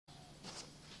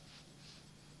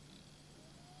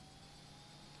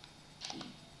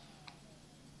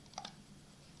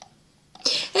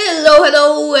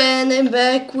Hello, and I'm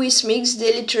back with Mixed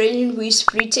Daily Training with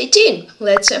Fritz 18.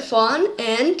 Let's have fun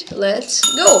and let's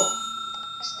go.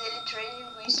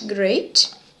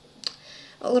 Great.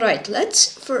 Alright,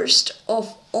 let's first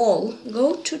of all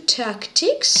go to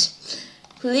tactics.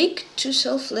 Click to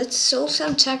solve. Let's solve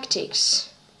some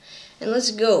tactics. And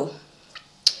let's go.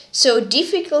 So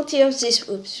difficulty of this.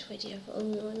 Oops, what do you have? Oh,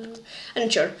 no. I'm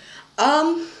not sure.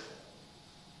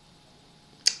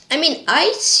 I mean,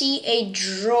 I see a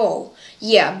draw.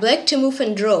 Yeah, black to move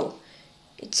and draw.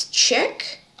 It's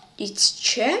check, it's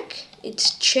check,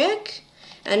 it's check,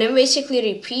 and I'm basically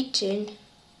repeating.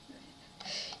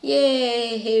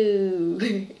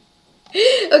 Yay!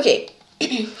 Okay,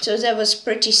 so that was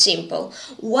pretty simple.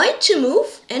 White to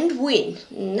move and win.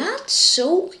 Not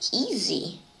so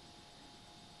easy.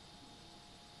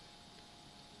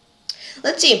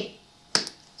 Let's see.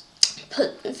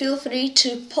 Feel free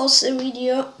to pause the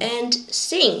video and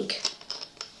think.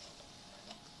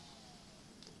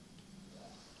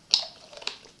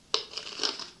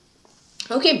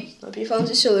 Okay, hope you found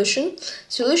the solution.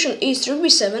 Solution is rook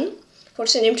b7,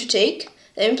 forcing him to take.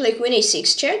 Then we play queen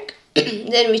a6 check.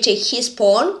 Then we take his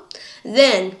pawn.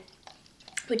 Then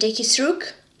we take his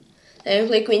rook. Then we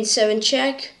play queen 7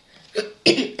 check.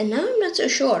 And now I'm not so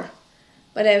sure,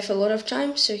 but I have a lot of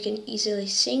time, so you can easily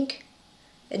think.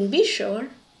 And be sure,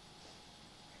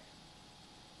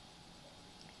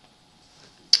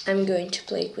 I'm going to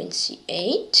play queen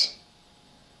c8,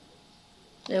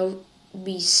 now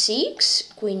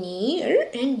b6, queen here,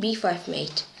 and b5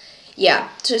 mate. Yeah,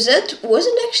 so that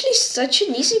wasn't actually such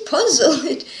an easy puzzle.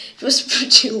 It was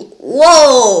pretty...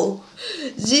 Whoa!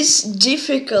 This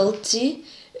difficulty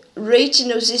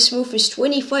rating of this move is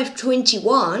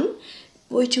 25-21.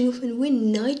 White to move and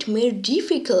win, nightmare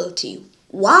difficulty.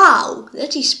 Wow,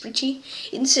 that is pretty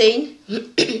insane,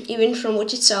 even from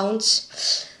what it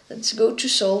sounds. Let's go to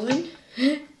solving,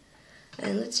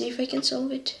 and let's see if I can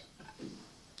solve it.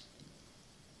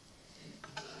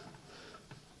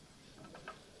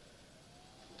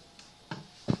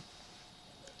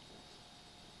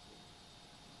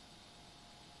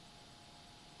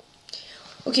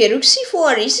 Okay, rook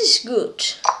c4, this is good.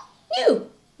 No,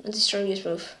 not the strongest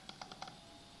move.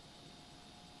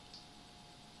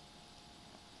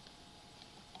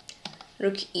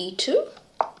 Rook e2,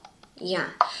 yeah,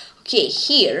 okay,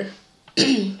 here,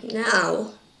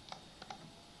 now,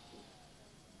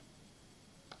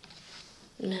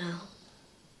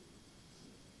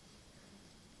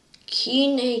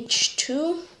 king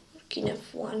h2, king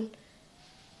f1,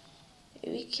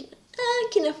 we can,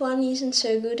 king f1 isn't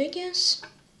so good, I guess.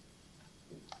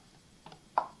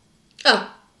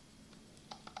 Oh,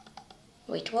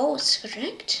 wait, what was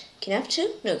correct? King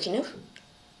f2, no, king f,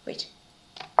 wait.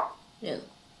 No.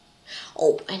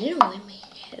 Oh, I don't know why my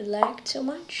head lagged so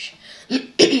much.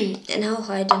 And I'll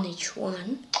hide on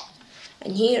h1.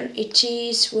 And here it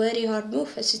is very hard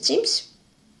move, as it seems.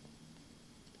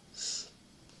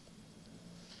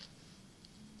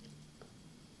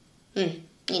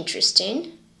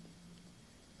 Interesting.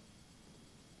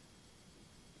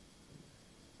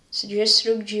 So just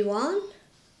rook g1.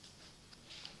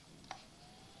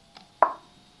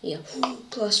 Yeah,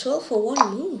 plus 12 for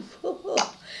one move.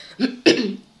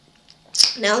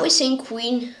 Now we think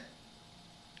queen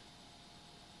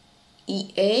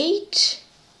e8.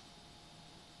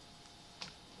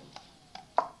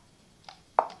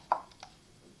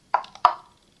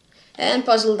 And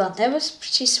puzzle done. That was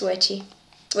pretty sweaty.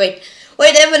 Wait, I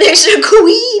have an extra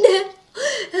queen.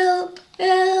 Help,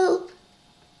 help,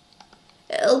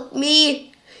 help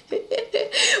me.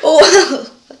 Oh, wow.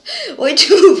 Why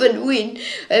to move and win?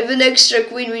 I have an extra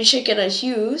queen which I cannot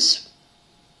use.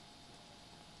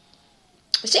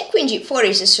 I think queen g4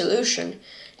 is a solution.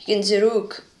 Against the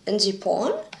rook and the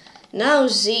pawn. Now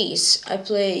this, I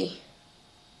play...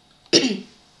 I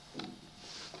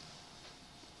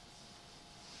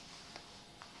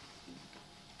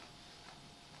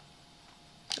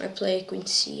play queen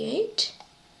c8.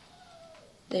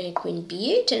 Then queen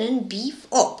b8 and then b4.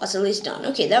 Oh, puzzle is done.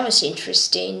 Okay, that was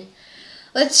interesting.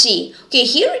 Let's see. Okay,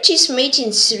 here it is mate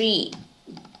in 3.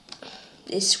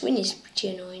 This queen is pretty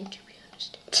annoying, to be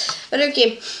honest. But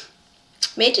okay,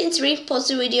 mate in 3, pause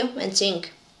the video and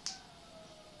think.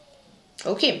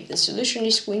 Okay, the solution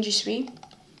is queen g3.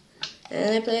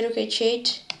 And I play rook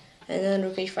h8 and then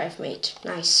rook h5 mate.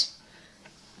 Nice.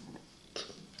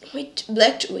 Wait,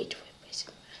 black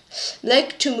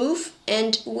to move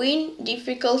and win.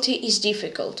 Difficulty is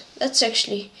difficult. That's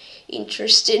actually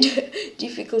interesting.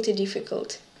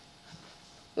 difficult.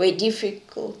 Wait,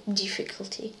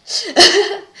 difficulty.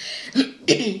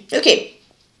 Okay.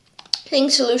 I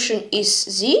think solution is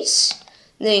this.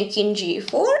 then king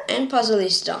g4, and puzzle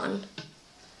is done.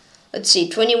 Let's see,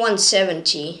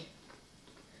 2170.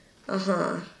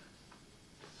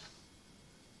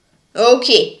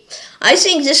 Okay, I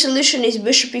think the solution is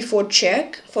bishop e4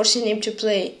 check, forcing him to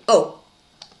play. Oh,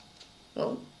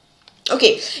 well,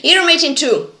 okay, here mate in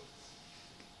 2.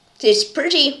 This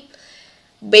pretty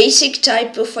basic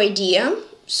type of idea.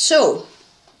 So,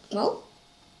 well,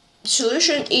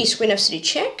 solution is queen f3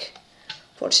 check,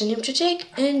 forcing him to take,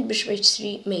 and bishop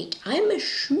h3 mate. I'm a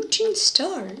shooting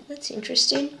star. That's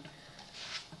interesting.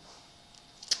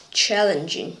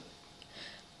 Challenging.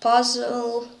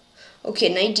 Puzzle. Okay,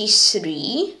 knight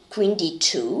d3, queen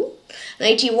d2,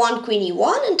 knight e1, queen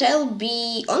e1, and I'll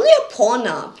be only a pawn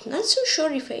up. Not so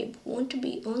sure if I want to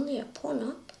be only a pawn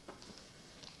up.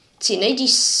 Let's see, knight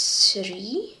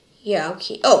d3. Yeah,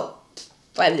 okay. Oh,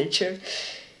 I'm not sure.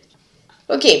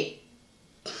 Okay.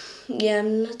 Yeah,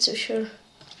 I'm not so sure.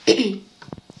 Why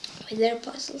their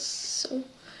puzzles so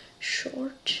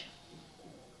short?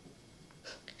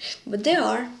 But they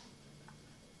are.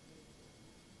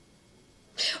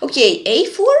 Okay,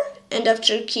 a4, and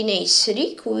after king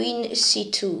a3, queen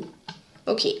c2.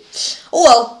 Okay. Oh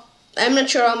well, I'm not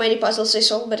sure how many puzzles I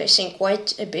solved, but I think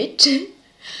quite a bit.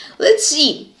 Let's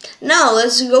see. Now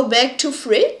let's go back to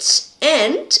Fritz,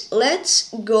 and let's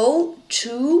go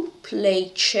to play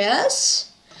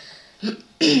chess.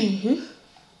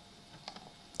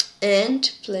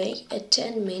 And play a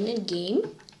 10-minute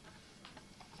game.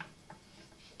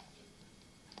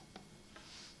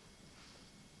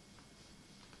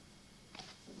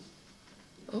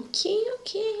 Okay.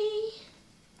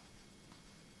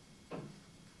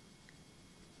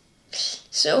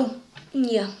 So,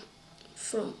 yeah,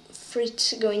 from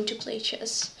Fritz going to play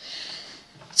chess.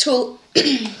 So,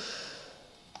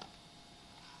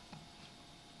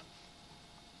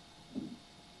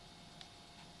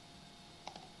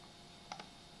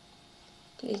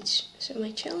 so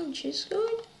my challenge is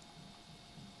going.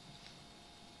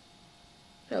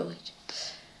 Oh wait,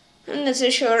 I'm not so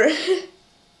sure.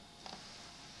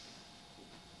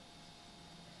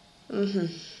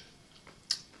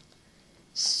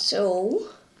 So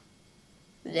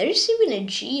there's even a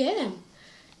GM.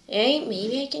 Hey,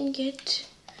 maybe I can get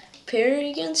pair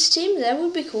against him. That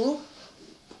would be cool.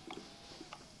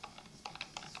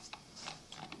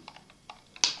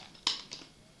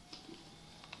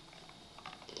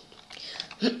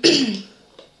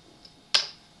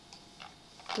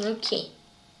 Okay.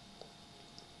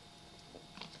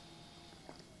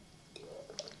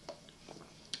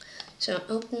 So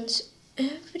opens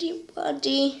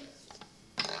everybody.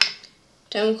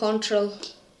 Time control.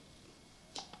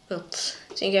 Oh,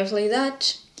 think I play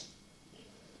that.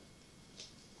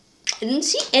 I didn't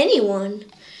see anyone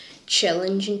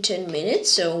challenge in 10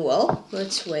 minutes, so well,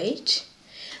 let's wait.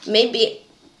 Maybe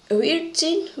a weird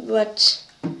thing, but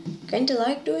kinda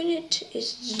like doing it.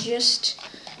 Is just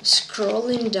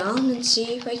scrolling down and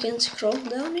see if I can scroll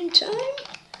down in time.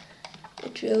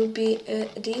 It will be a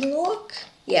D-lock.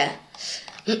 Yeah.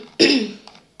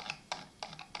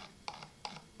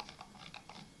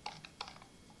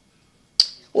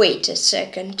 Wait a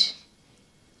second.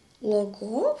 Log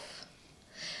off.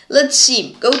 Let's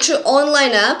see. Go to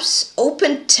online apps.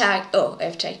 Open Oh, I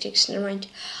have tactics. Never mind.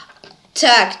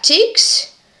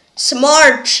 Tactics.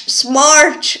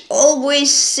 Smart.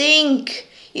 Always think.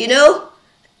 You know.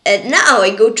 And now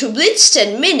I go to Blitz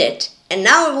 10 minute. And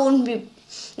now I won't be.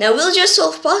 Now we'll just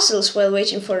solve puzzles while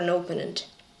waiting for an opponent.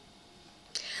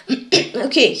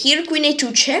 Okay, here queen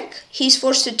a2 check. He's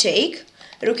forced to take.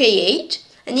 Rook a8.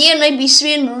 And here knight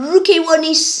b3 and rook a1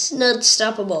 is not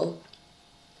stoppable.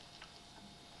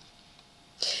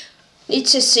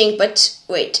 It's a thing, but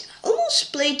wait.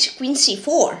 Almost played queen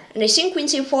c4. And I think queen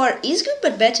c4 is good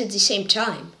but bad at the same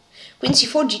time. Queen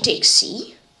c4 g takes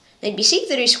c. Knight b6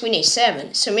 there is queen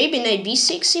a7. So maybe knight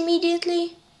b6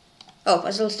 immediately. Oh,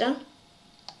 puzzle's done.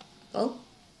 Well.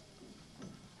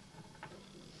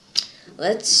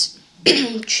 Let's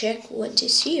check what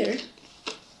is here.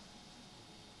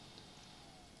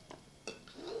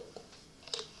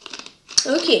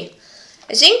 Okay,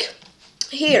 I think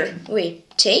here we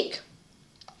take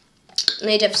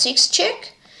knight f6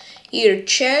 check, here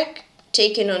check,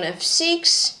 taken on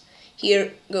f6,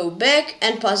 here go back,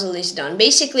 and puzzle is done.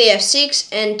 Basically f6,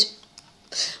 and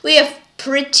we have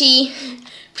pretty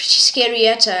scary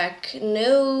attack.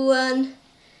 No one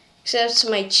accepts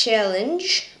my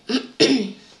challenge.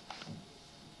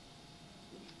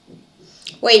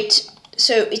 Wait,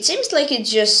 so it seems like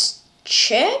it's just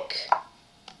check,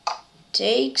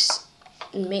 takes,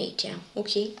 and mate. Yeah,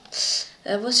 okay,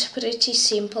 that was pretty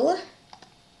simple.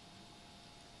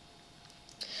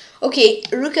 Okay,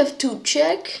 rook f2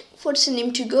 check, forcing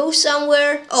him to go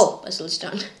somewhere. Oh, puzzle is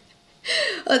done.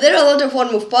 There are a lot of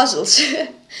one-move puzzles.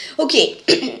 Okay,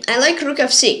 I like rook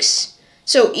f6.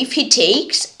 So if he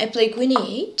takes, I play queen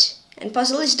e8, and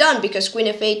puzzle is done because queen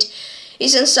f8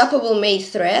 is unstoppable mate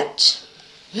threat.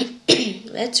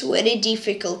 That's a very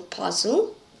difficult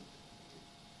puzzle.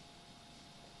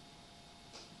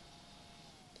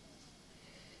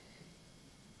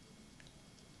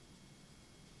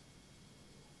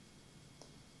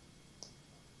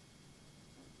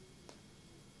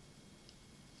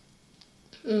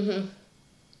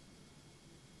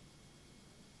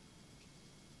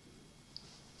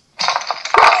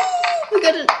 We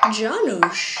got a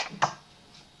Janucz.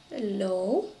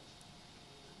 Hello.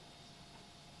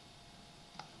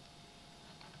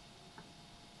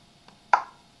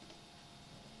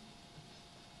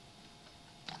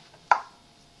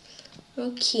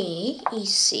 Okay,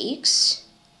 e6.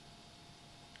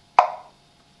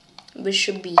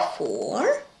 Bishop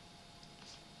b4.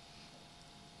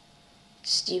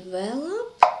 Let's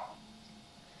develop.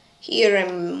 Here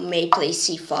I may play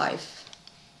c5.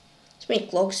 Let's make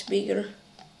clocks bigger.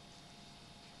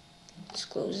 Let's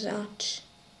close out.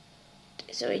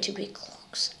 There's a way to big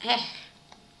clocks.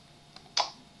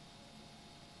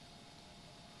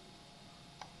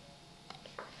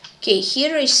 Okay,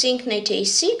 here I think knight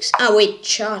a6. Ah, wait,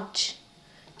 shot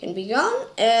can be gone.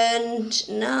 And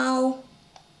now,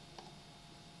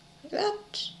 like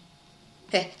that.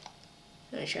 Hey,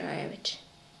 I'm not sure I have it.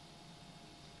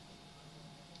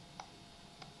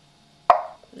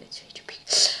 Let's wait to be.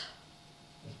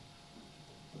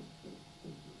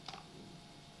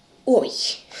 Oi.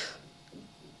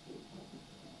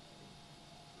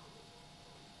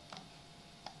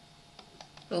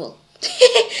 Well,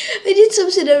 I did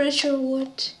something, I'm not sure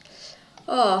what.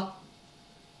 Oh.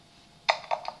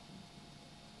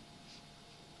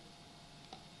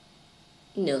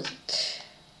 No.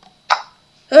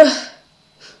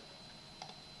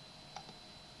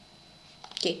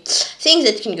 Okay, things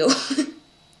that can go.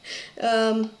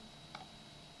 I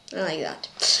like that.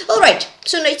 Alright,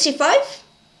 so knight c5.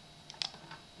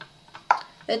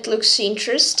 That looks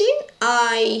interesting.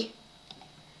 I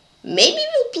maybe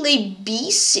will play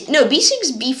b6. No,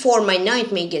 b6, b4. My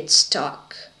knight may get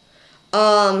stuck.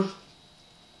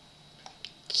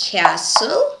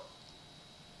 Castle.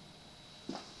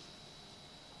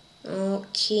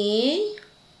 Okay.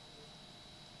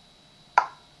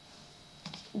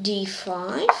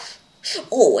 d5.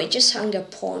 Oh, I just hung a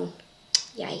pawn.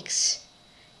 Yikes.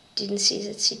 Didn't see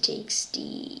that she takes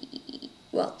d...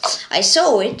 Well, I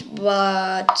saw it,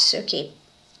 but okay.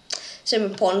 So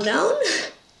I'm a pawn down.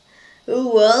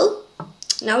 Oh well.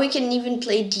 Now we can even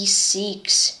play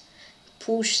d6.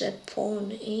 Push that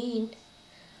pawn in.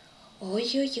 Oi,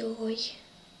 oi, oi.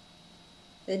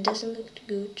 That doesn't look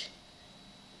good.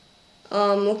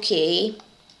 Okay.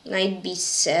 Knight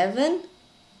b7.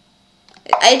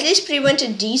 I at least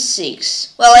prevented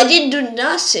d6. Well, I didn't do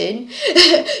nothing.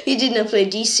 He did not play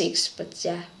d6, but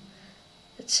yeah.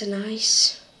 That's a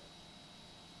nice.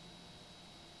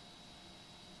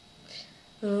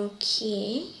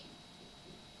 Okay.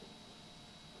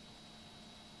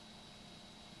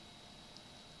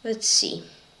 Let's see.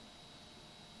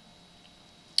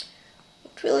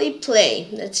 What will he play?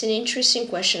 That's an interesting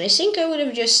question. I think I would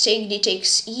have just taken d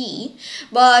takes e,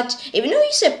 but even though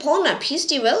he's a pawn up, his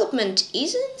development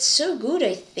isn't so good,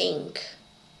 I think.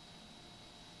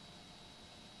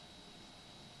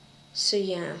 So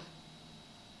yeah.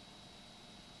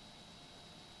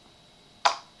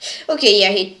 Okay, yeah,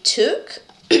 he took,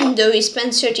 though he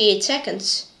spent 38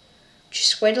 seconds, which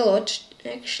is quite a lot,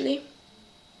 actually.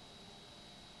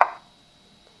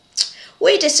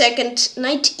 Wait a second,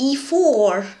 knight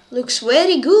e4 looks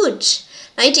very good.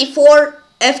 Knight e4,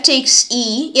 f takes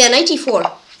e. Yeah, knight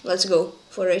e4. Let's go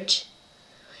for it.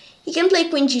 He can play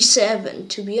queen g7,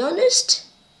 to be honest.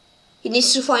 He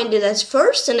needs to find it as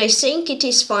first, and I think it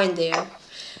is fine there.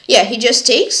 Yeah, he just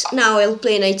takes. Now I'll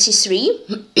play knight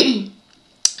c3.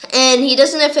 And he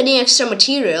doesn't have any extra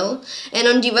material. And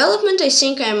on development, I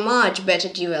think I'm much better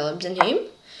developed than him.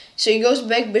 So he goes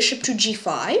back bishop to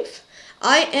g5.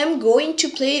 I am going to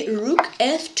play rook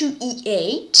f to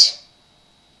e8.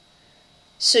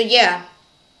 So yeah,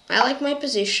 I like my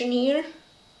position here.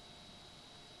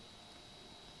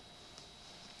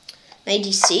 Knight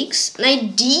d6,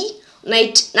 knight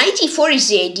e4 is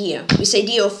the idea. This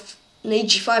idea of knight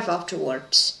g5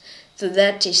 afterwards. So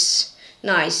that is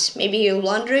nice. Maybe he'll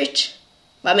blunder it,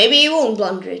 but maybe he won't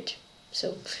blunder it.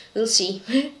 So we'll see.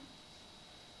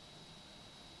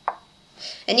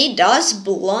 And he does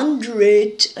blunder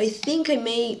it. I think I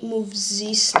may move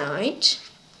this knight.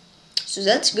 So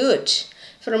that's good.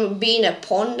 From being a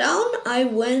pawn down, I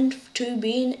went to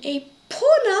being a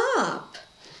pawn up.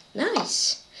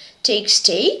 Nice.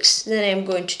 Takes, then I'm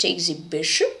going to take the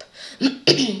bishop.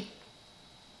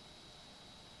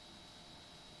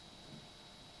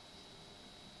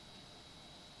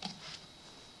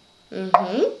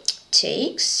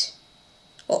 Takes.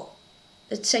 Oh,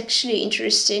 that's actually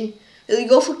interesting. Will he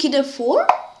go for king f4?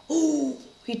 Oh,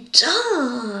 he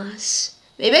does.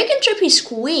 Maybe I can trap his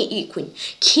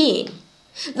king.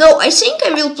 Though I think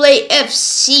I will play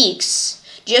f6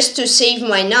 just to save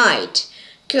my knight,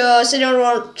 because I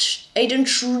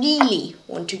don't really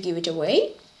want to give it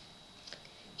away.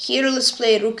 Here let's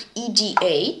play rook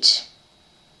ed8.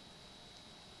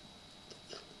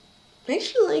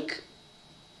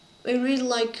 I really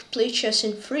like play chess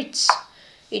in Fritz.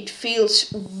 It feels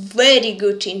very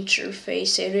good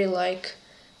interface. I really like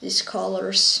these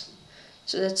colors.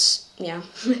 So that's, yeah,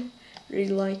 really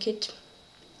like it.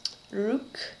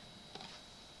 Rook.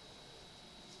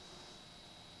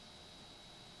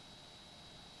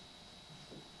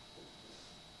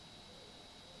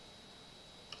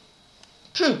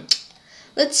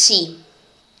 Let's see.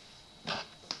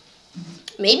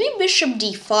 Maybe bishop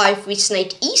d5 with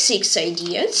knight e6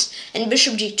 ideas, and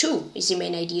bishop g2 is the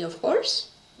main idea, of course.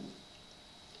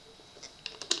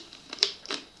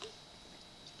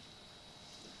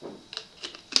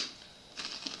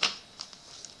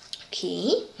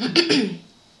 Okay.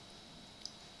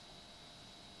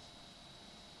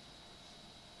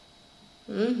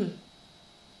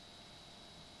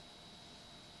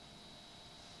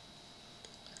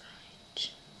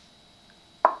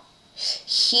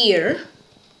 Here.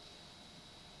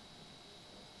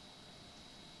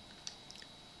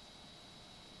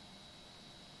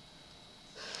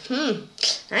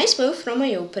 Nice move from my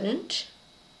opponent.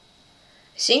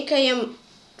 I think I am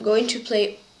going to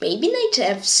play maybe knight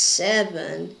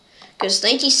f7, because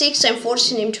knight e6 I'm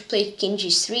forcing him to play king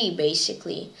g3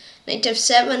 basically. Knight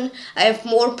f7 I have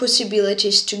more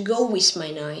possibilities to go with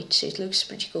my knight, so it looks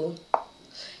pretty cool.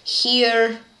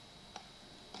 Here,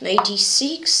 knight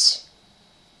e6.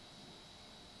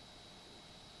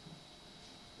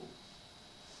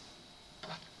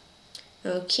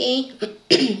 Okay.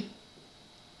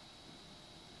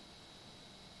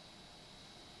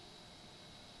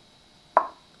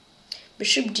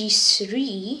 Bishop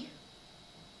d3.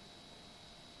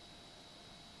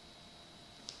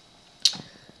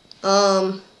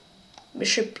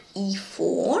 Bishop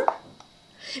e4.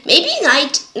 Maybe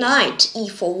knight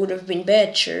e4 would have been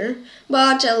better,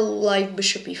 but I like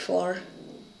bishop e4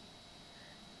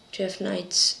 to have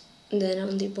knights then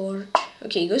on the board.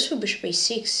 Okay, he goes for bishop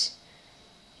a6.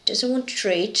 Doesn't want to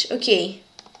trade. Okay.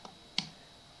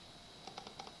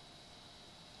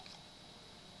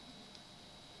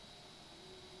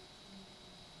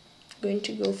 Going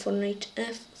to go for knight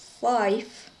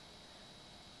f5.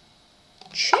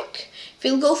 Check. If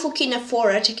he'll go for king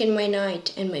f4, attacking my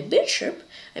knight and my bishop,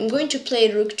 I'm going to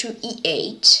play rook to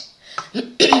e8.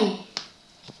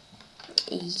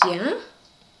 Yeah.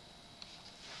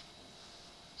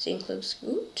 Think looks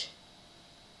good.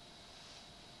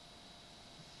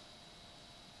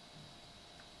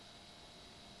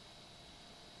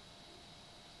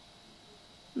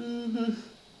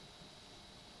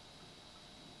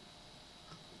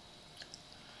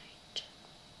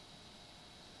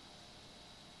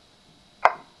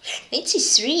 Knight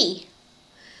c3.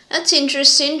 That's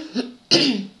interesting.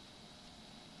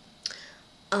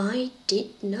 I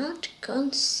did not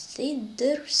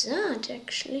consider that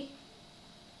actually.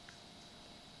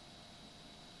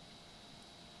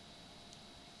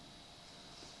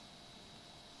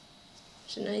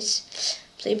 It's a nice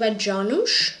play by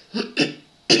Janucz.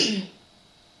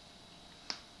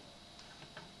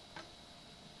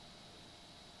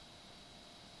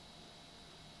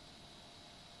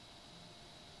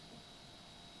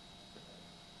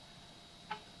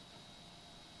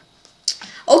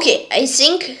 Okay, I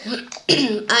think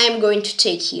I am going to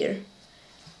take here.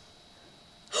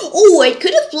 Oh, I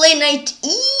could have played knight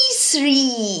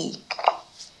e3.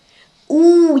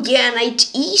 Oh, yeah, knight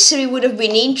e3 would have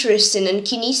been interesting, and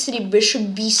king e3, bishop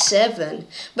b7.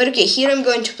 But okay, here I'm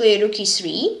going to play rook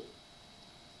e3.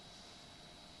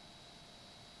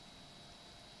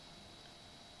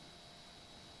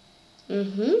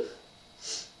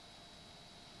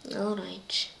 All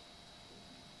right.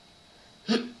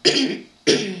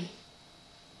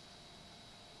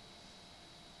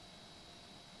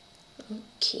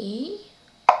 Okay.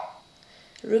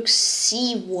 Rook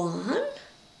c1.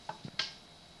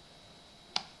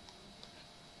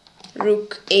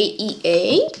 Rook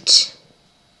ae8.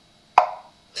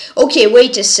 Okay,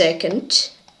 wait a second.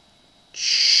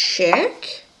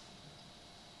 Check.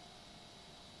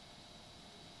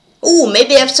 Oh,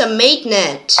 maybe I have some mate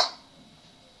net.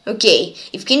 Okay,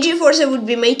 if king g4, I would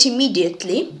be mate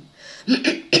immediately.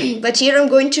 But here I'm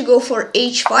going to go for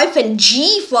h5 and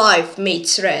g5 mate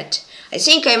threat. I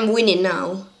think I'm winning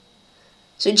now.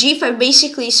 So g5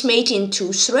 basically is mate in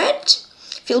 2 threat.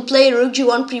 If he'll play rook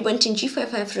g1 preventing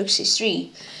g5, I have rook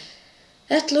c3.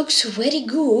 That looks very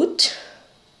good.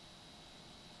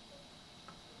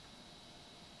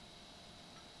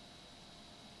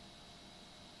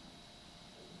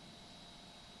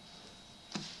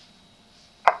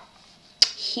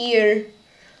 Here,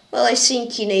 well, I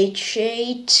think in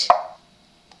h8.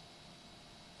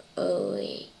 Oh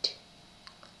wait,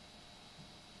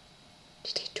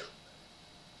 did I do?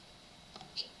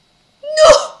 Okay. No!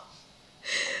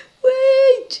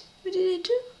 Wait, what did I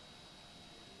do?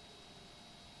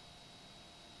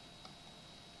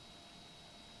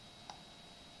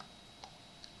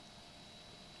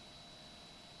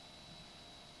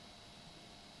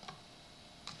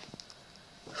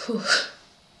 Whew.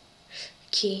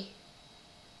 Okay.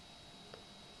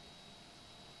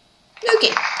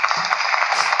 Okay.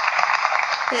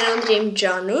 And I'm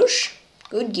Janucz.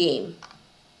 Good game.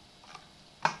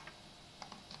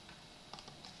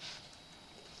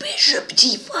 Bishop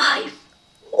d5.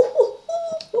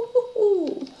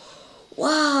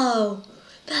 Wow,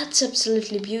 that's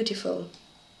absolutely beautiful.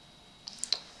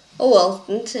 Oh well,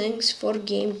 and thanks for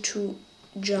game 2,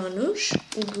 Janucz.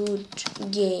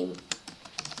 Good game.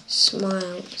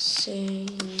 Smile, say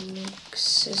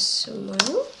next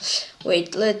smile.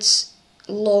 Wait, let's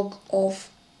log off.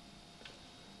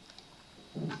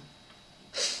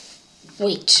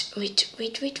 Wait.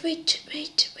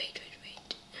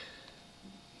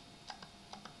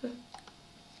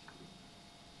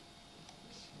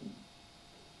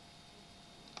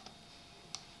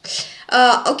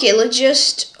 Okay, let's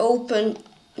just open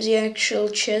the actual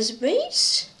chess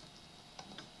base.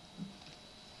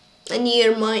 And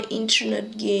here my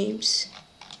internet games.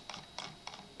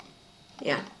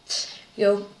 Yeah.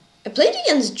 Yo, I played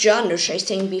against Janucz, I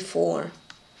think, before.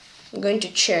 I'm going to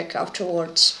check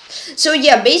afterwards. So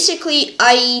yeah, basically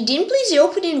I didn't play the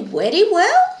opening very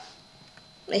well.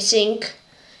 I think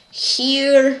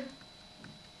here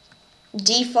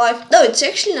d5. No, it's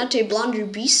actually not a blunder.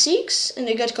 b6, and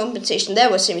I got compensation. That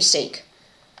was a mistake.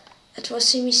 That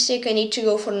was a mistake. I need to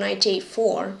go for knight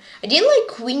a4. I didn't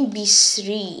like queen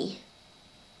b3.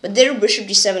 But there, bishop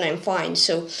d7, I'm fine.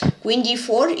 So queen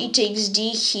d4, e takes d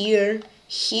here,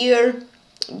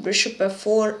 bishop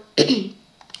f4, and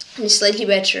it's slightly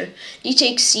better. D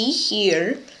takes c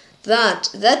here.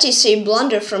 That is a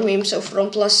blunder from him. So from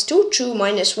 +2 to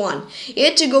 -1. He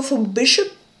had to go for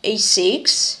bishop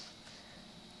a6.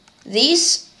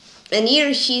 This, and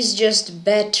here he's just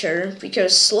better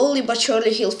because slowly but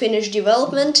surely he'll finish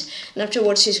development and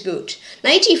afterwards he's good.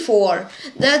 Knight e4,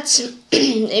 that's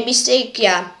a mistake.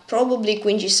 Yeah, probably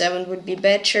queen g7 would be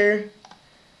better.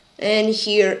 And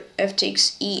here f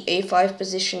takes e, a5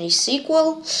 position is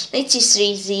equal. Knight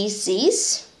c3,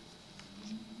 this.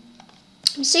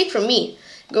 Mistake from me.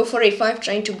 Go for a5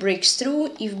 trying to break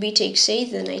through. If b takes a,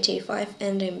 then knight a5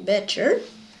 and I'm better.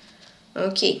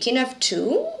 Okay, king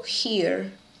f2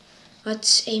 here.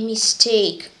 That's a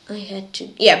mistake. I had to...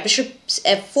 Yeah, bishop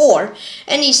f4.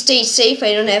 And he stays safe.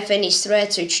 I don't have any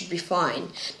threat, so it should be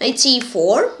fine. Knight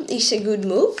c4 is a good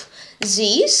move.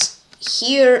 This.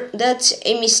 Here, that's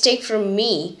a mistake from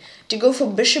me. To go for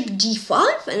bishop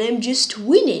d5, and I'm just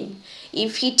winning.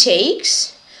 If he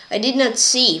takes... I did not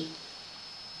see.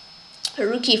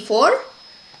 Rook e4.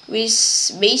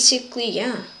 With basically,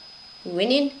 yeah,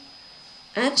 winning.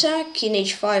 Attack, king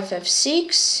h5,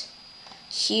 f6.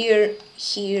 Here,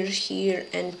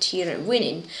 and here I'm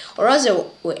winning. Or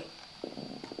otherwise,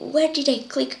 where did I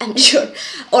click? I'm not sure.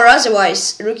 Or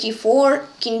otherwise, rook e4,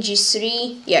 king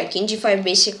g3. Yeah, king g5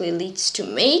 basically leads to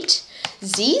mate.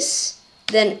 This,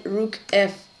 then rook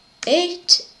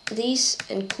f8, this,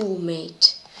 and cool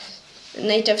mate.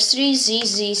 Knight f3,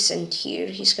 this, and here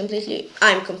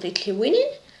I'm completely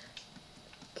winning.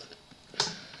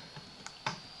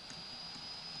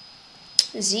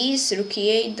 This, rook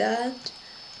e8, that,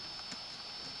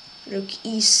 rook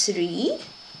e3,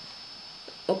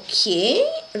 okay,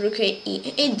 rook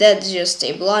e8, that's just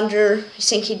a blunder. I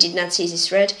think he did not see this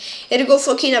threat. He had to go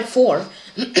for king f4,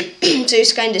 so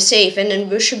he's kind of safe, and then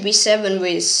bishop b7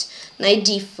 with knight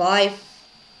d5,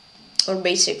 or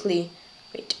basically,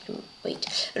 wait,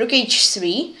 rook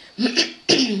h3,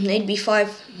 knight b5,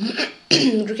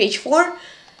 rook h4,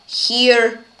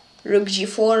 here, rook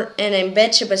g4, and I'm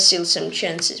better, but still some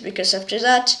chances, because after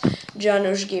that,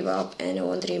 Janucz gave up, and I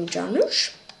won dream Janucz.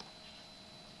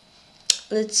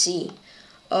 Let's see.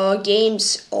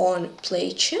 Games on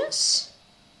Play Chess.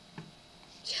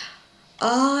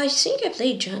 I think I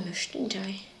played Janucz, didn't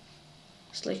I?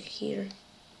 It's like here.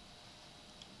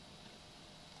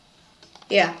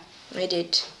 Yeah, I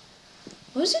did.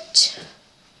 Was it?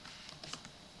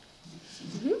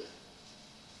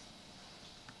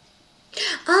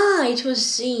 Ah, it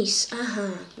was this.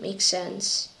 Makes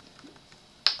sense.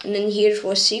 And then here it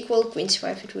was sequel, Queen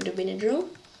c5, it would have been a draw.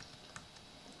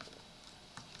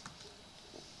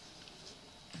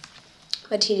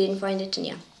 But he didn't find it, and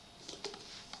yeah.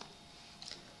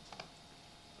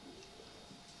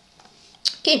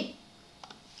 Okay.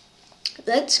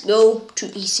 Let's go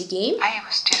to easy game. I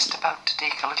was just about to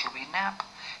take a little wee nap,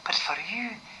 but for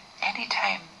you, any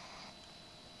time.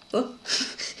 Oh.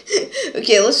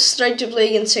 Okay, let's try to play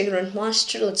against a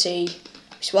Grandmaster. Let's say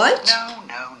he's white. No.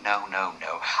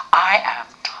 I am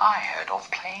tired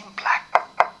of playing black.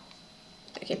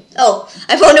 Okay. Oh,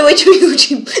 I found a way to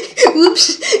mute him.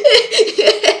 Whoops.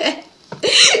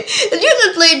 You're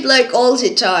not playing black all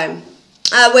the time.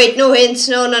 Wait, no hints.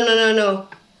 No.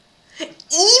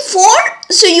 E4?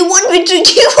 So you want me to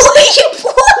give away your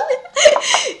pawn?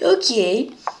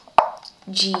 Okay.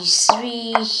 G3,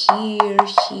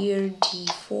 here,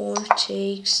 D4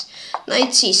 takes.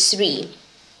 Knight C3.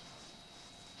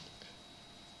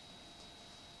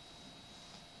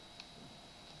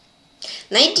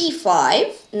 Knight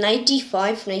D5, Knight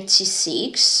D5, Knight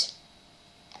C6. Is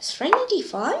Knight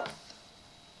D5?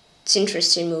 It's an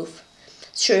interesting move.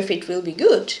 Not sure if it will be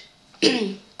good.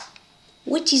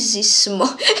 What is this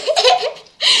smile?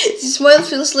 This smile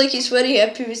feels like he's very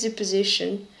happy with the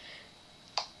position.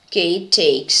 Okay, it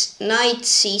takes Knight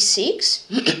C6.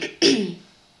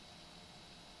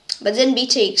 But then B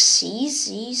takes C,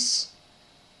 these.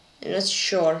 I'm not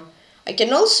sure. I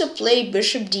can also play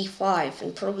Bishop D5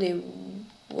 and probably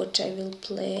what I will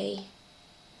play.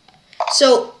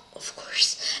 So, of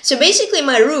course. So basically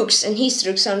my rooks and his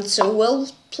rooks aren't so well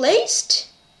placed.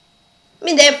 I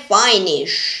mean, they're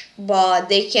fine-ish, but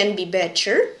they can be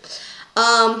better.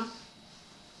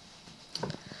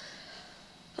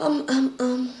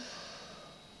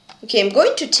 Okay, I'm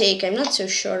going to take, I'm not so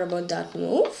sure about that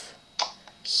move.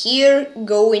 Here,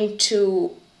 go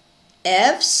into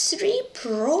F3,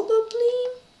 probably.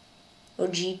 Or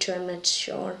G2, I'm not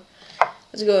sure.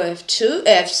 Let's go F2,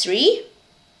 F3.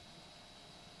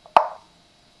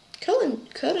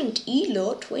 Current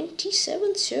ELO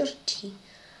 2730.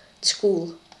 It's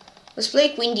cool. Let's play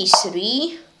Queen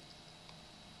D3.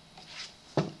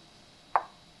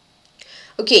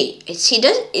 Okay, it's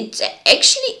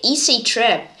actually easy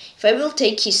trap. If I will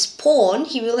take his pawn,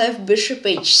 he will have Bishop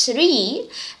H3,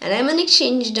 and I'm gonna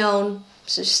exchange down.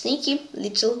 So sneaky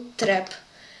little trap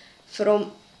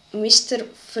from Mr.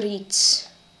 Fritz.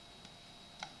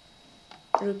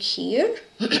 Rook here.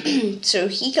 So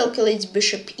he calculates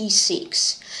Bishop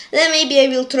E6. Then maybe I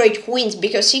will trade queens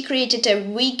because he created a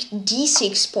weak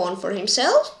D6 pawn for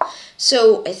himself.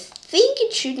 So I think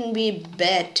it shouldn't be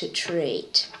bad to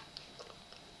trade.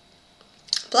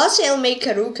 Plus I'll make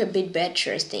a rook a bit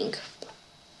better, I think.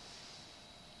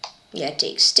 Yeah,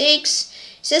 takes.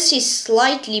 Says he's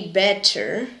slightly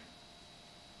better.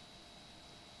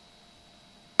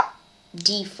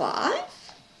 D5.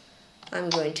 I'm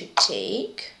going to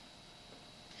take.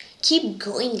 Keep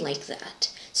going like that.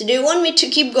 So do you want me to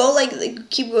keep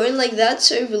going like that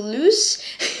so I will lose?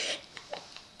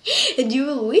 And you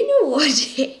will win or what?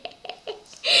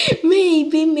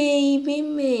 Maybe.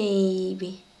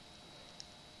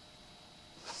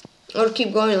 Or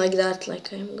keep going like that,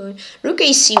 like I'm going. Rook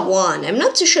AC1. I'm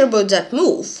not so sure about that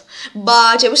move.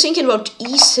 But I was thinking about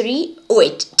E3. Oh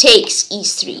wait, takes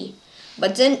E3.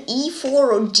 But then E4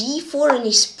 or D4 and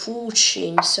he's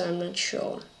pushing, so I'm not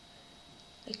sure.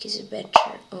 Like, is it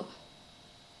better? Oh.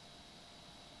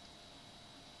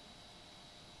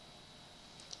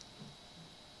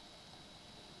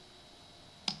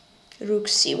 Rook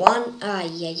C1.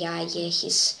 Yeah,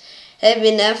 he's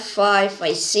having F5.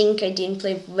 I think I didn't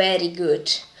play very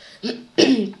good.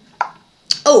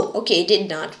 Oh, okay, did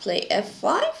not play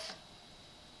F5.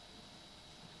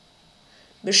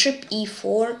 Bishop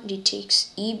E4, D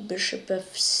takes E, Bishop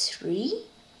F3.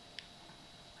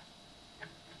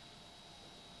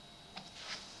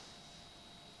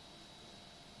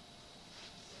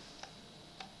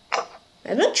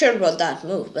 I'm not sure about that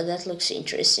move, but that looks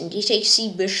interesting. D takes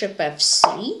C, Bishop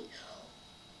F3.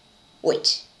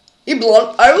 Wait. He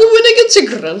blundered. I will win against a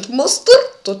Grandmaster.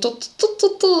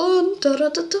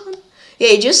 Yeah,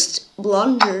 he just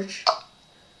blundered.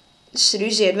 This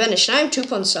is the advantage. Now I'm 2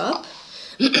 pawns up.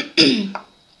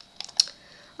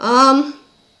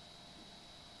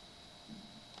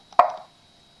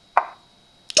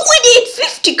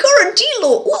 2850 current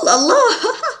elo. Ooh la la.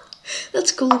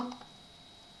 That's cool.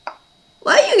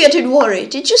 you getting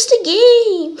worried? It's just a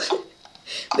game.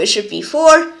 Bishop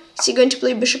e4. Is he going to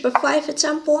play bishop f5 at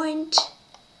some point?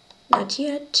 Not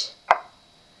yet.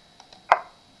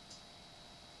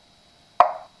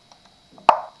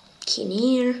 King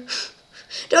here.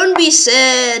 Don't be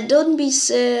sad. Don't be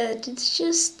sad. It's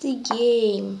just the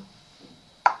game.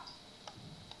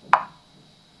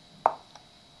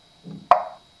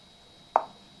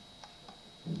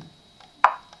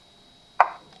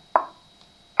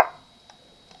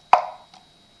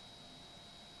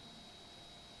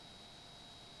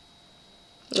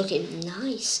 Okay,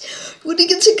 nice. We're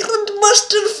against a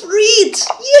Grandmaster Fritz.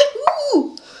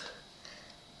 Yahoo!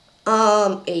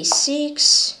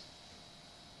 A6.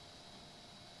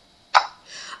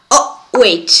 Oh,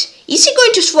 wait. Is he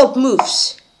going to swap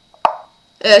moves?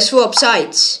 Swap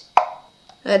sides.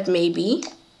 That may be.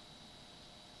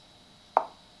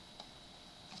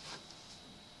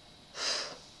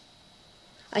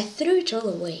 I threw it all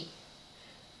away.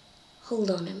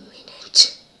 Hold on a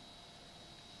minute.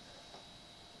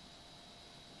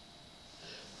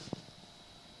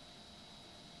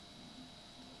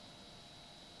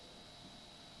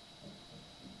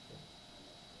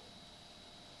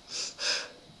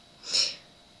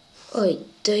 Wait,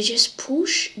 do I just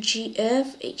push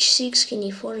gf, h6, king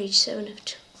e4, h7,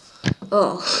 f2?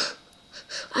 Oh,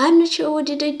 I'm not sure. What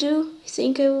did I do? I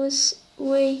think I was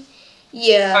way...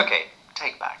 Yeah. Okay,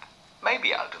 take back.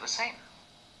 Maybe I'll do the same.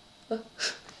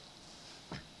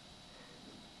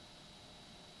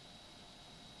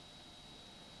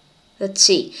 Let's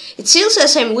see. It still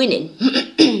says I'm winning.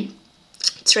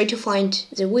 Let's try to find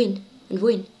the win and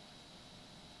win.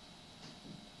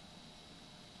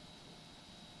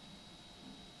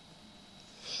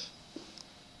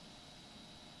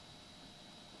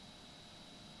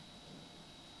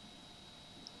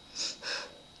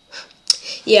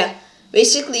 Yeah,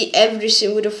 basically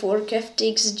everything would have worked. F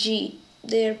takes G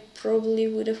there probably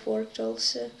would have worked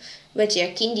also. But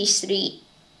yeah, king d3,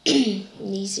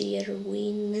 easier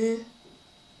win.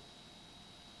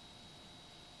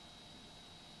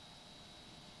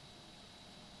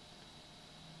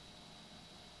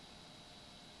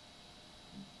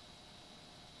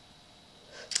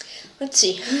 Let's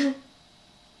see.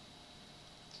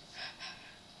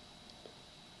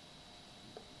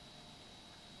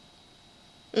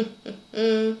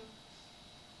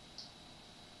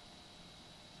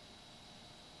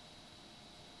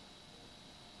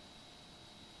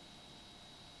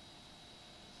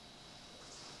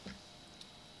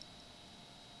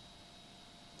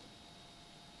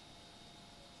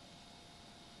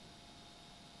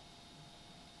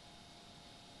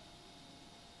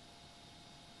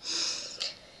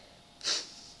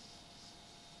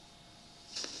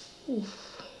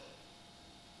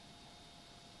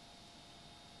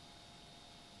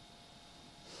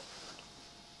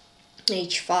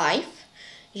 H5,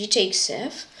 G takes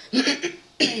F.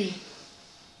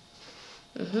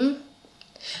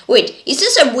 Wait, is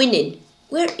this a winning?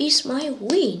 Where is my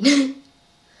win?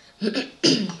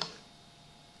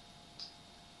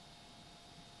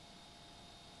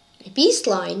 A peace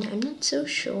line? I'm not so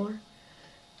sure.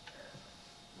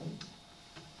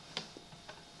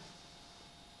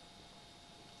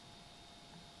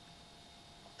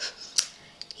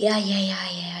 Yeah.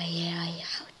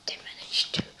 How did they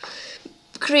manage to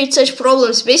create such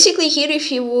problems? Basically here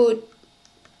if you would...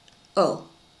 Oh.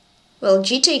 Well,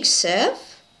 G takes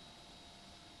F.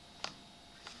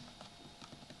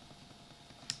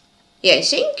 Yeah, I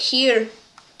think here...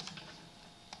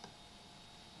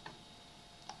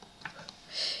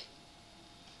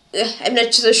 I'm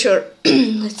not so sure.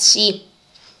 Let's see.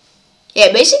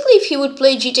 Yeah, basically if he would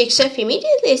play G takes F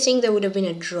immediately, I think there would have been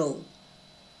a draw.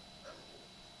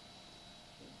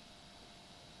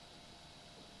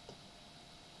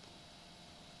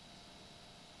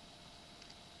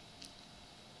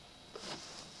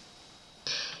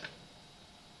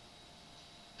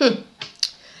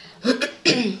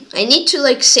 I need to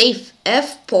like save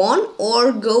F pawn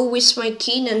or go with my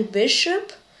king and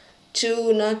bishop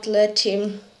to not let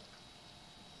him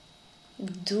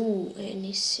do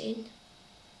anything.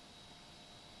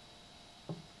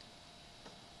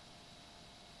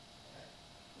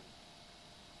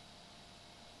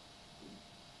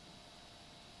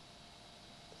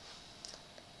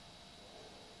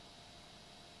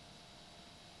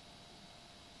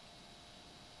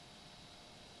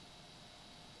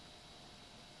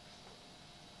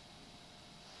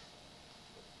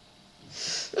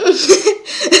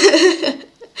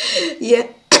 Yeah,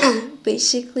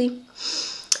 basically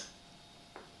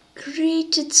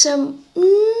created some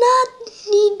not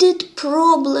needed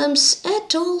problems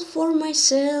at all for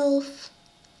myself.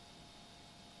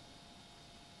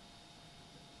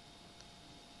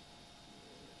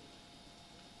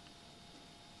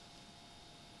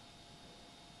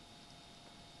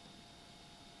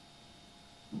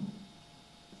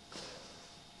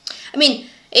 I mean,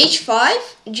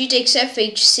 h5, g takes f,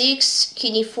 h6,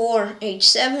 king e4,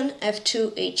 h7,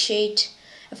 f2, h8,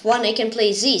 f1. I can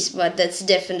play this, but that's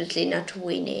definitely not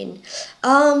winning.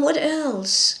 What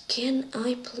else can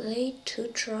I play to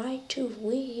try to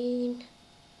win?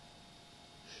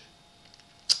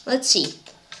 Let's see.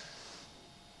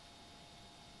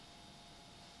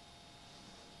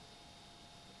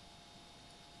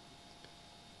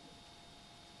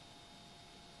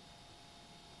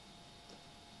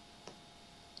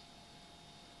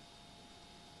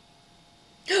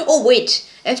 Oh wait,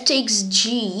 f takes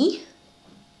g.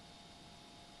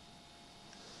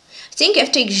 I think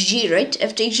f takes g, right?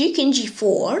 F takes g, king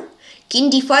g4,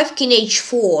 king d5, king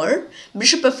h4,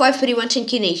 bishop f5 preventing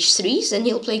king h3, then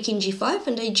he'll play king g5,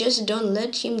 and I just don't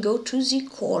let him go to the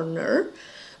corner.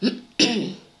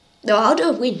 Now, how do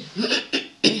I win?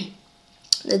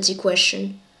 That's the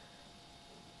question.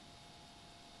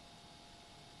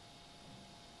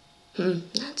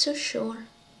 Not so sure.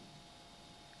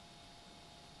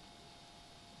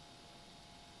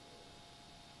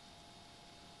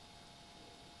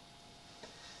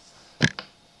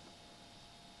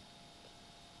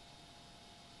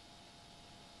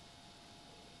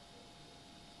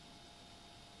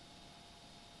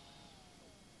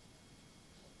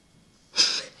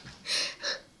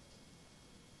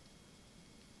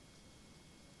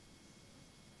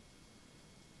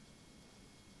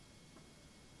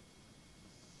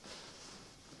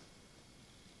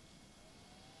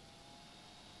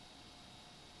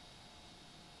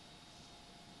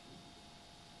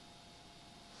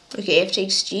 Okay, f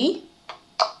takes g.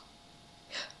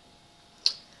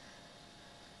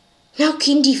 Now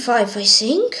king d5, I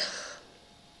think.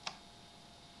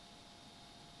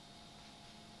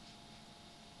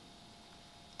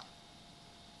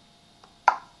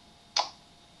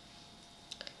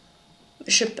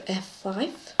 Bishop f5.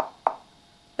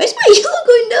 Where's my yellow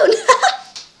going down?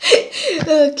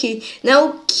 Okay,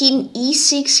 now king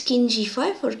e6, king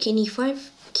g5, or king e5,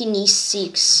 king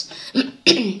e6.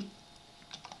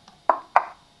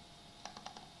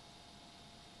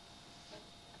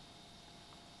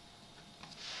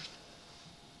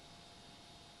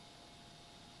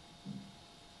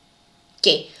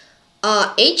 Okay,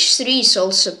 h3 is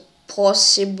also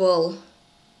possible.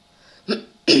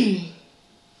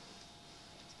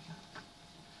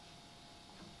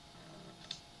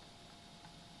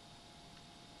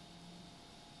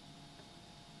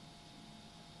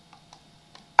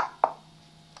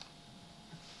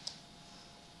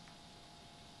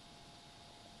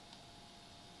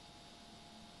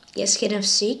 Yes, king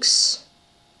f6.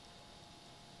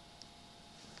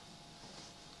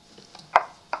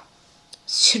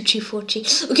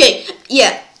 Okay,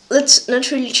 yeah, let's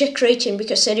not really check rating,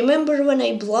 because I remember when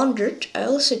I blundered, I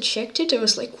also checked it. I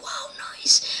was like, wow,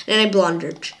 nice. And I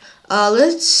blundered.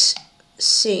 Let's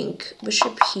think.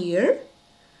 Bishop here.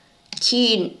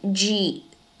 King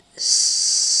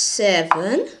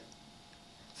g7.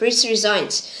 Fritz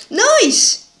resigns.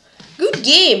 Nice! Good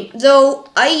game. Though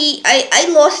I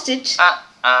lost it.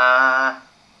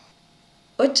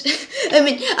 What? I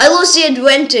mean, I lost the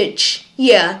advantage.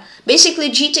 Yeah. Basically,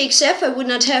 g takes f, I would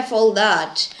not have all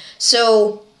that.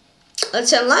 So,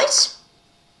 let's analyze.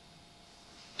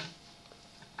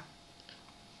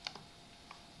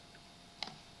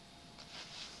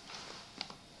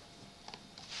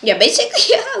 Yeah,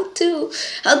 basically how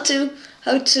to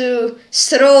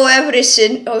throw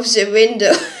everything off the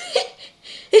window.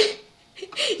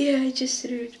 Yeah, I just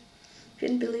threw it.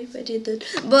 Couldn't believe I did that.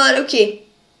 But okay.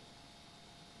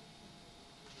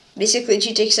 Basically,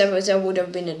 g takes f, that would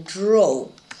have been a draw.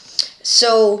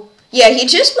 So, yeah, he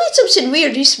just played something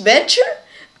weird. He's better.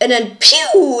 And then,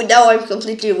 pew! Now I'm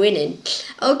completely winning.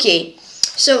 Okay,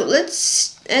 so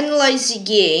let's analyze the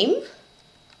game.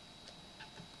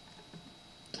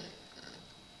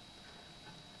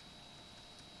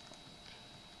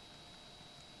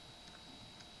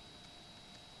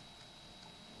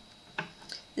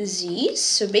 This.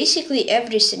 So basically,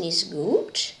 everything is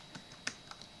good.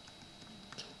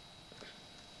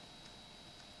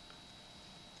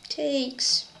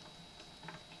 Takes.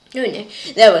 No,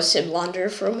 that was a blunder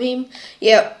from him.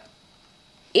 Yeah,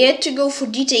 he had to go for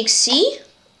d takes c.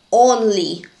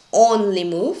 Only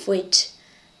move. Wait,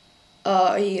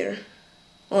 here,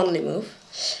 only move.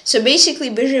 So basically,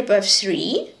 bishop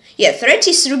f3. Yeah, threat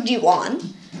is rook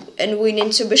d1, and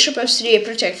winning. So bishop f3, I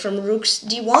protect from rook's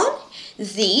d1.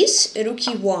 This rook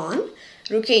e1,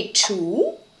 rook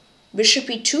a2. Bishop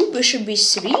e2, bishop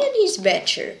b3, and he's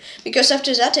better. Because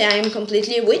after that, I am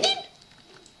completely winning.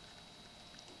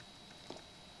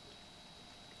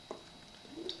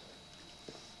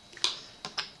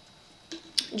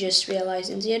 just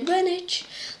realizing the advantage.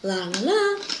 La la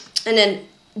la. And then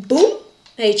boom,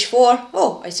 h4.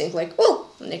 Oh, I think like, well,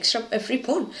 an extra free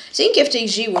pawn. I think f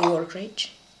takes g will work, right?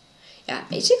 Yeah,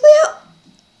 basically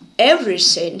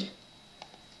everything.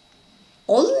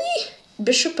 Only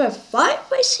bishop f5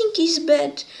 I think is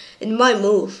bad in my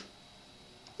move.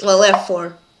 Well, f4.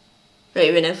 Or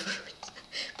even f4.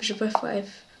 Bishop f5.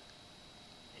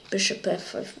 Bishop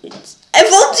f5 wins. I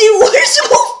want the worst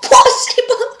move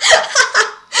possible!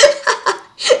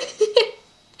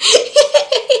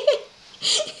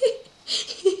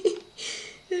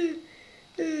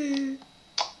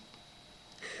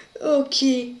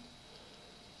 Okay.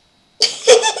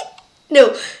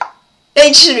 No.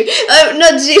 h3.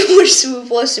 Not the worst move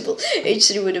possible.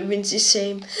 h3 would have been the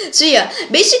same. So yeah,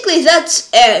 basically that's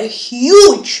a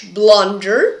huge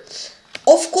blunder.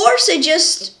 Of course I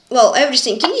just, well,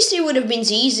 everything. King e3 would have been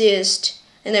the easiest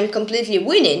and I'm completely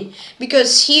winning.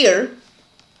 Because here,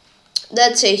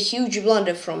 that's a huge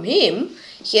blunder from him.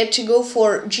 He had to go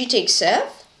for g takes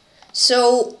f.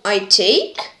 So I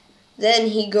take, then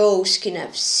he goes king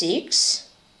f6.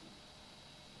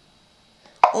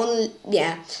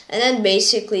 Yeah, and then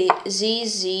basically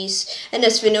these, and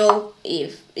as we know,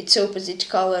 if it's opposite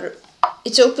color,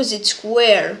 it's opposite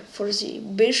square for the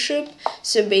bishop,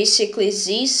 so basically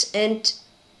this and,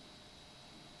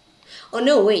 oh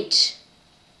no, wait,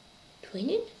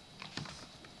 winning?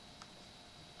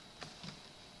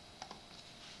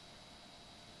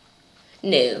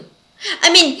 No.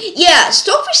 I mean, yeah,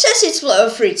 Stockfish says it's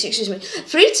Fritz, excuse me.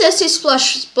 Fritz says it's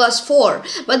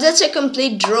 +4, but that's a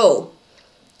complete draw.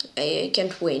 I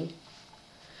can't win.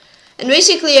 And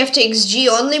basically f takes g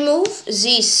only move.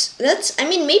 That's, I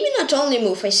mean, maybe not only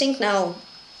move. I think now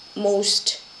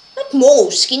most, not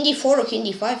most, king d4 or king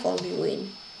d5 only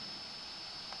win.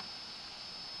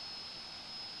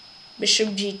 Bishop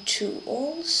g2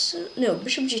 also, no,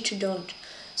 bishop g2 don't.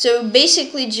 So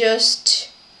basically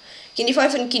just king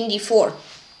d5 and king d4.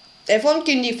 f1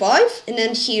 king d5 and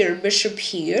then here bishop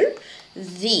here,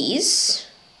 these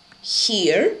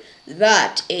here,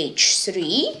 that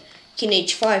h3, king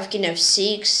h5, king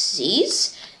f6,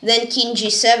 these, then king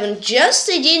g7, just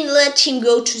I didn't let him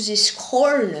go to this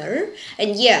corner,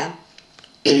 and yeah,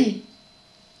 I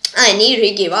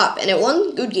nearly gave up, and I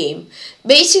won. Good game.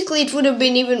 Basically it would have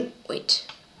been even, wait,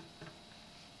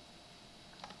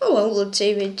 oh well, let's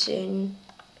save it in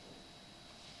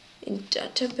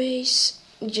database,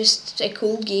 just a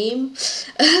cool game,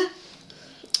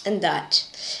 and that.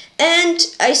 And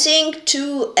I think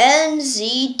to end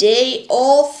the day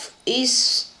off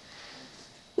is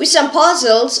with some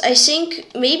puzzles. I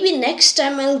think maybe next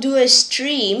time I'll do a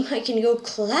stream. I can go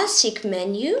classic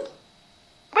menu.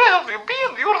 Where have you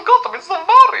been? You've got to be so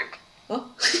worried.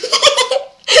 Oh.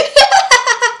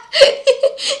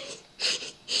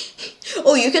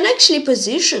 Oh, you can actually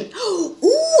position.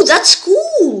 Ooh, that's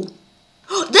cool.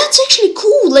 That's actually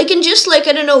cool. I can just like,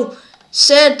 I don't know,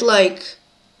 set like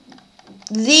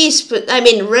these, but I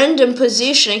mean random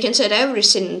position. I can set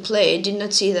everything in play. I did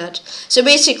not see that. So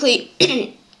basically,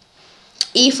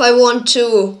 if I want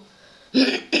to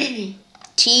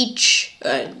teach,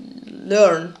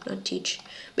 learn, not teach,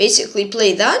 basically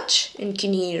play that and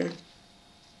can hear.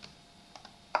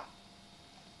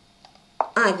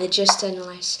 Ah, they just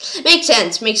analyze. Makes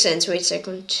sense. Makes sense. Wait a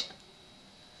second.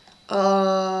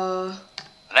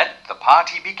 Let the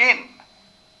party begin.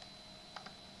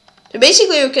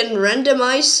 Basically, you can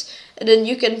randomize, and then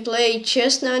you can play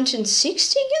chess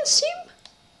 1960 against him?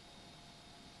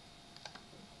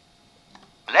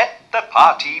 Let the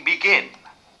party begin.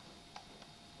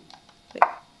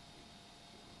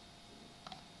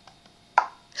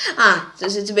 Ah, so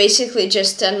it's basically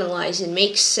just analyzing.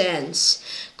 Makes sense.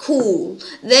 Cool.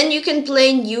 Then you can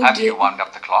play new game. Have you wound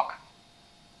up the clock?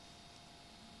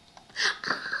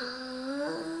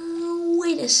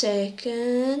 Wait a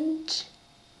second.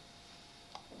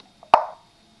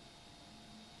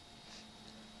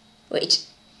 Wait.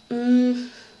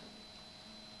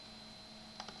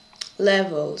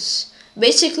 Levels.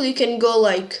 Basically, you can go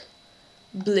like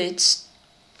blitz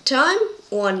time,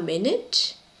 1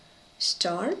 minute,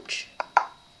 start,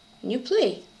 and you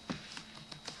play.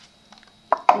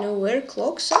 You know where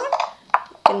clocks are? You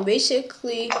can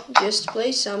basically just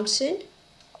play something.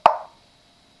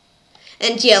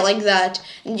 And yeah, like that.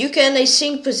 And you can, I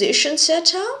think, position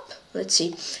setup. Let's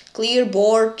see. Clear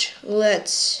board.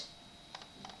 Let's,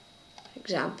 for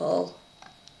example,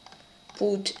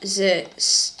 put the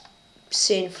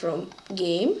scene from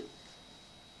game.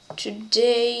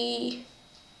 Today,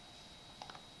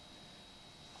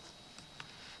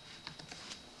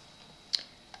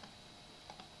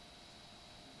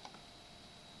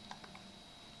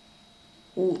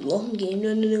 Oh, long game.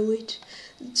 No, wait.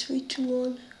 It's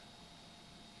 3-2-1.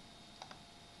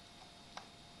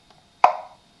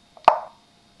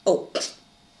 Oh.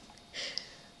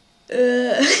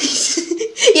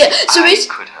 Yeah, so I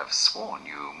could have sworn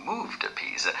you moved a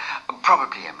piece.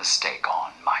 Probably a mistake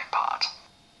on my part.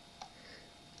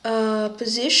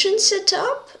 Position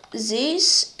setup,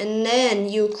 this, and then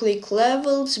you click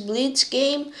levels, blitz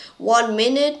game, 1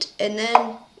 minute, and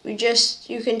then you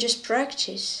can just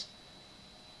practice.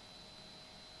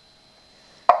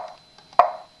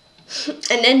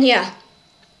 And then yeah,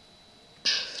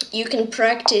 you can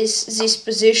practice this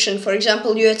position. For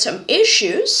example, you had some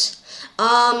issues.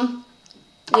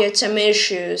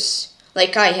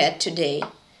 Like I had today.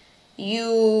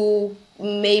 You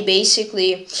may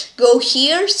basically go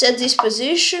here, set this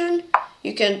position.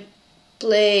 You can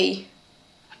play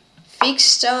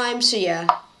fixed time. So yeah,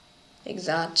 like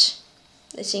that.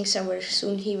 I think somewhere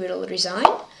soon he will resign.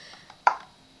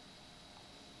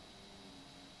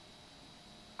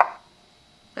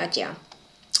 But yeah,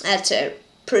 that's a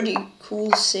pretty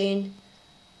cool scene.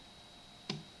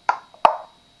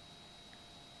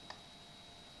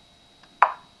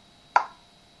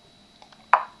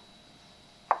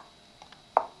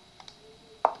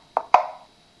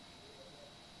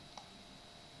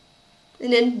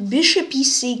 And then bishop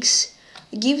e6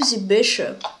 gives the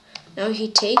bishop. Now he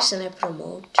takes and I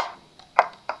promote.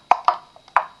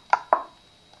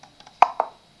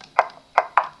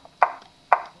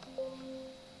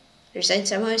 Resign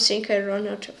somehow. I think I run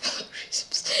out of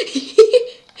algorithms.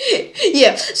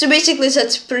 Yeah, so basically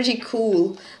that's pretty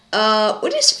cool.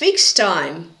 What is fixed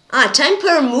time? Time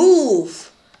per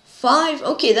move. 5.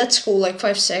 Okay, that's cool, like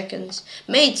 5 seconds.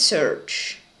 Mate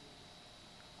search.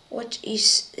 What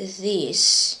is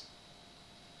this?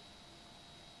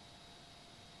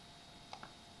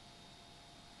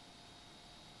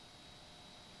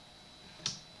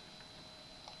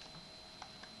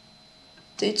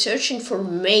 They're searching for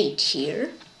mate here,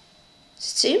 it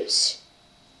seems.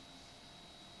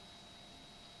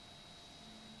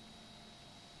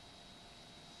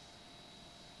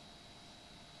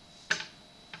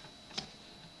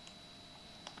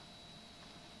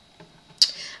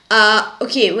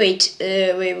 Okay, wait,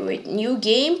 new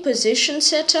game, position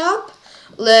setup.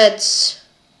 Let's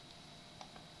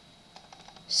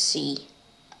see.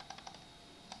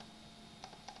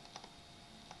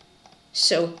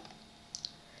 So,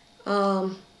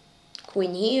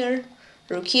 queen here,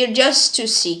 rook here, just to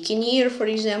see, king here, for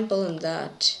example, and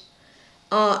that.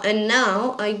 And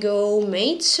now I go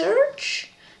mate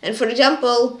search, and for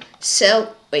example,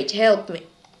 help me.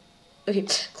 Okay,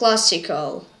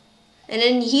 classical. And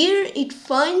then here it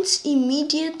finds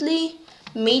immediately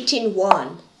mate in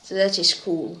 1. So that is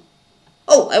cool.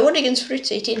 Oh, I won against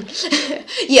Fritz 18.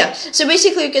 Yeah, so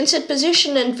basically you can set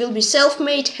position and it will be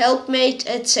self-mate, helpmate,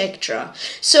 etc.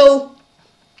 So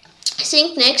I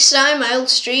think next time I'll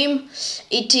stream.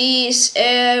 It is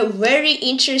a very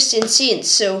interesting scene.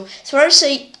 So as far as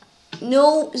I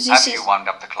know, this Have you wound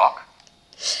up the clock?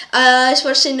 As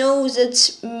far as I know,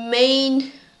 that's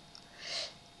main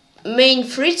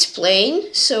Fritz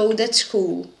plane, so that's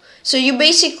cool. So you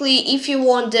basically, if you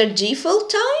want their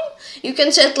default time, you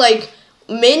can set like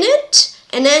minute,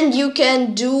 and then you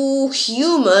can do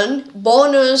human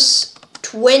bonus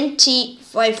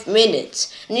 25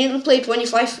 minutes, and you'll play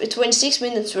 26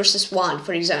 minutes versus 1,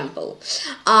 for example.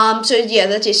 So yeah,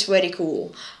 that is very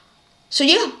cool. So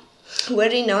yeah,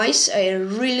 very nice. I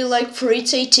really like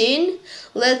Fritz 18.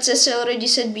 Let's, as I already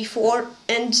said before,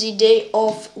 end the day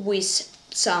off with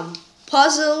some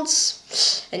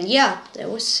puzzles, and yeah, that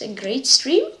was a great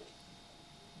stream.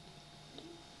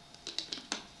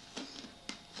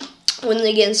 Won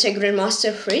against a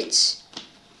Grandmaster Fritz.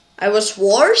 I was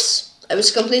worse. I was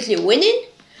completely winning.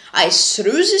 I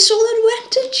threw the sole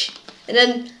advantage, and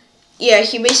then yeah,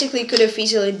 he basically could have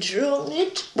easily drawn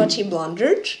it, but he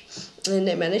blundered, and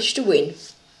I managed to win.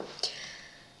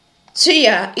 So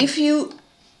yeah,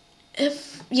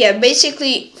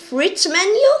 basically Fritz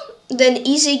menu. Then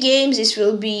easy games, this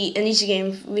will be an easy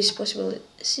game with possible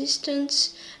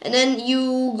assistance. And then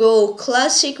you go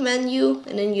classic menu,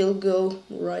 and then you'll go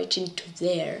right into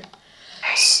there.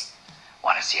 Hey,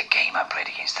 wanna see a game I played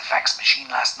against the fax machine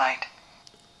last night?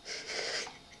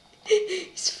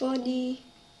 It's funny.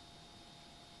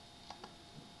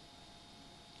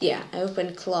 Yeah, I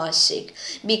open classic.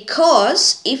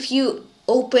 Because if you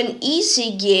open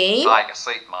easy game... Like a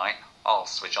seat, mate. I'll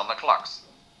switch on the clocks.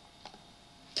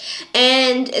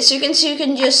 And as you can see, you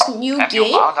can just new Have game.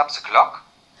 you wound up the clock?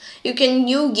 You can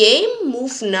new game,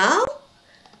 move now.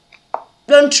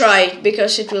 Don't try it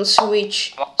because it will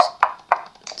switch.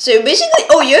 So basically,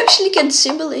 oh, you actually can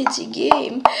simulate the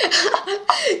game.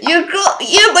 Yeah,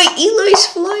 my elo is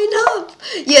flying up.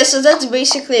 Yeah, so that's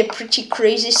basically a pretty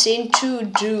crazy thing to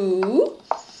do.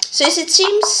 So as it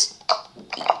seems,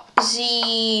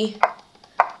 the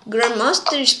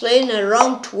Grandmaster is playing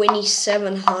around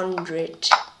 2700.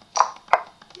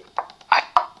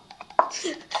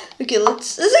 Okay,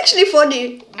 that's actually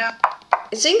funny. No.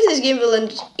 I think this game will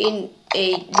end in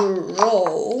a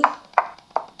draw.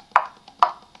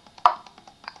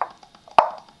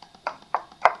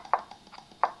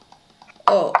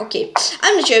 Oh, okay.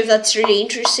 I'm not sure if that's really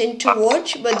interesting to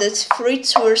watch, but that's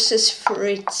Fritz versus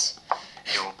Fritz.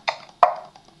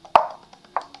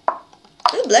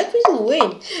 Oh, Black will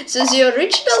win. So the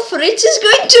original Fritz is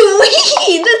going to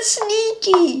win. That's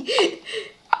sneaky.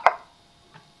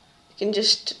 You can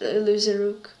just lose a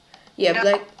rook. Yeah,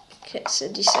 Black has a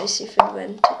decisive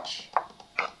advantage.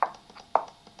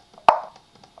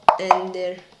 And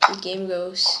there the game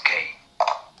goes.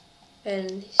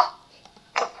 And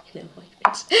no,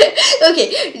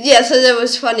 okay, yeah, so that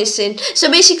was funny scene. So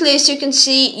basically, as you can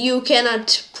see, you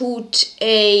cannot put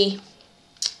a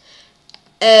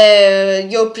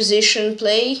your position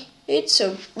play it.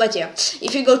 So, but yeah,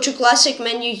 if you go to classic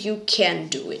menu, you can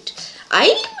do it.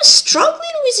 I'm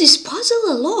struggling with this puzzle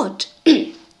a lot.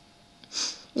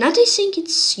 Not I think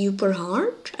it's super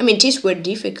hard. I mean, it is very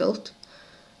difficult.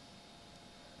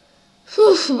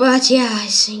 But yeah, I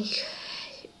think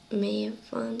I may have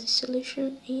found the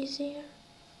solution easier.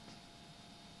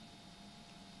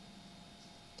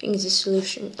 I think the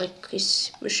solution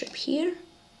is bishop here.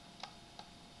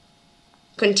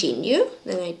 Continue,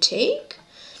 then I take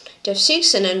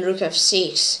f6 and then rook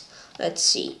f6. Let's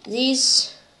see,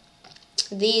 these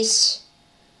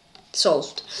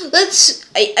solved.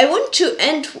 I want to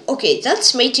end, okay,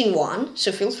 that's mate in 1,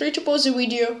 so feel free to pause the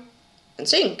video and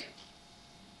think.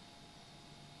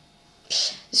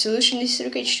 The solution is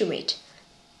rook h2 mate.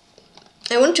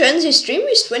 I want to end the stream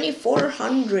with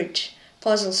 2400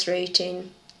 puzzles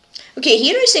rating. Okay,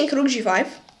 here I think rook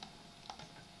g5.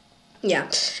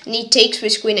 Yeah, and he takes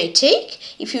with queen I take.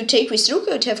 If you take with rook,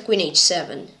 I would have queen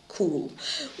h7. Cool.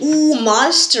 Ooh,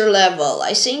 master level.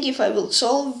 I think if I will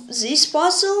solve this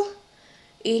puzzle,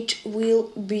 it will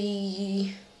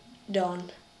be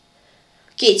done.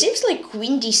 Okay, it seems like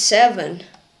queen d7.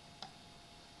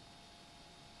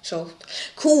 Solved.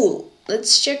 Cool.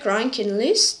 Let's check ranking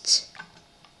list.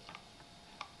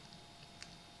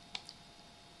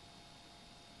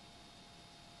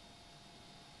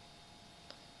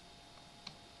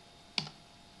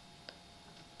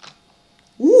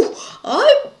 Ooh,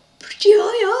 I'm pretty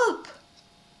high up.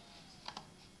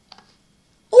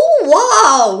 Oh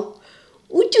wow!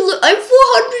 Would you look? I'm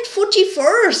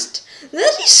 441st.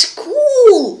 That is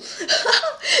cool.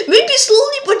 Maybe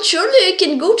slowly but surely I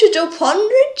can go to top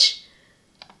 100.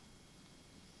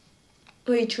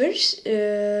 Wait, where's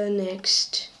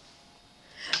next?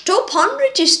 Top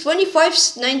 100 is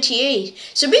 2598.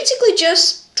 So basically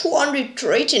just 200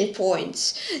 rating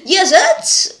points. Yeah,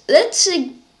 that's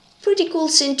a pretty cool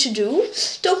thing to do.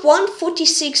 Top 1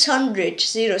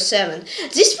 4607.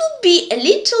 This will be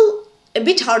a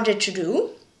bit harder to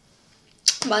do,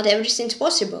 but everything's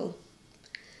possible.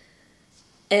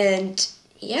 And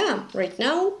yeah, right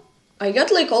now I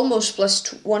got like almost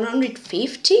plus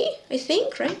 150, I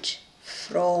think, right?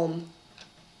 From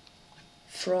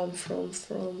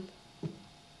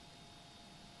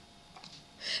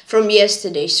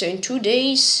yesterday. So in 2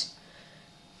 days,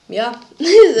 yeah,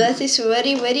 that is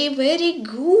very, very, very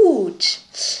good.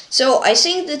 So I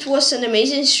think that was an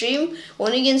amazing stream.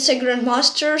 Won against a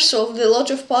Grandmaster, solved a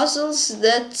lot of puzzles.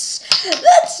 That's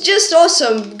just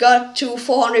awesome. Got to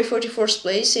 444th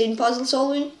place in puzzle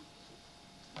solving.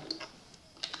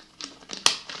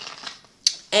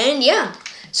 And yeah,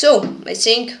 so I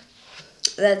think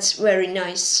that's very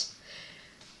nice.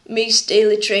 Mixed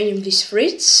daily training with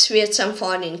Fritz. We had some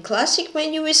fun in classic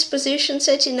menu with position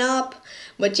setting up.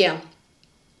 But yeah,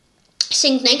 I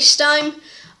think next time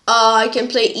I can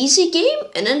play easy game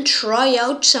and then try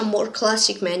out some more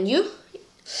classic menu.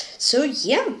 So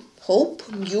yeah, hope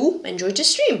you enjoyed the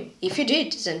stream. If you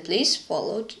did, then please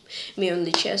follow me on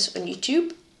LiveStream on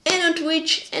YouTube and on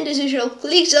Twitch. And as usual,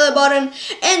 click the like button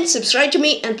and subscribe to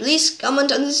me. And please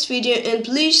comment on this video and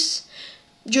please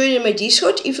join in my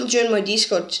Discord. If you join my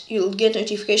Discord, you'll get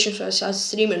notifications when I start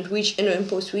stream and Twitch and when I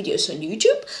post videos on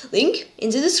YouTube. Link in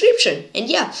the description. And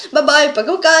yeah, bye bye,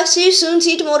 PeshkaCh, see you soon,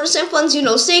 see you tomorrow, same fun, you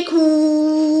know, stay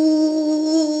cool.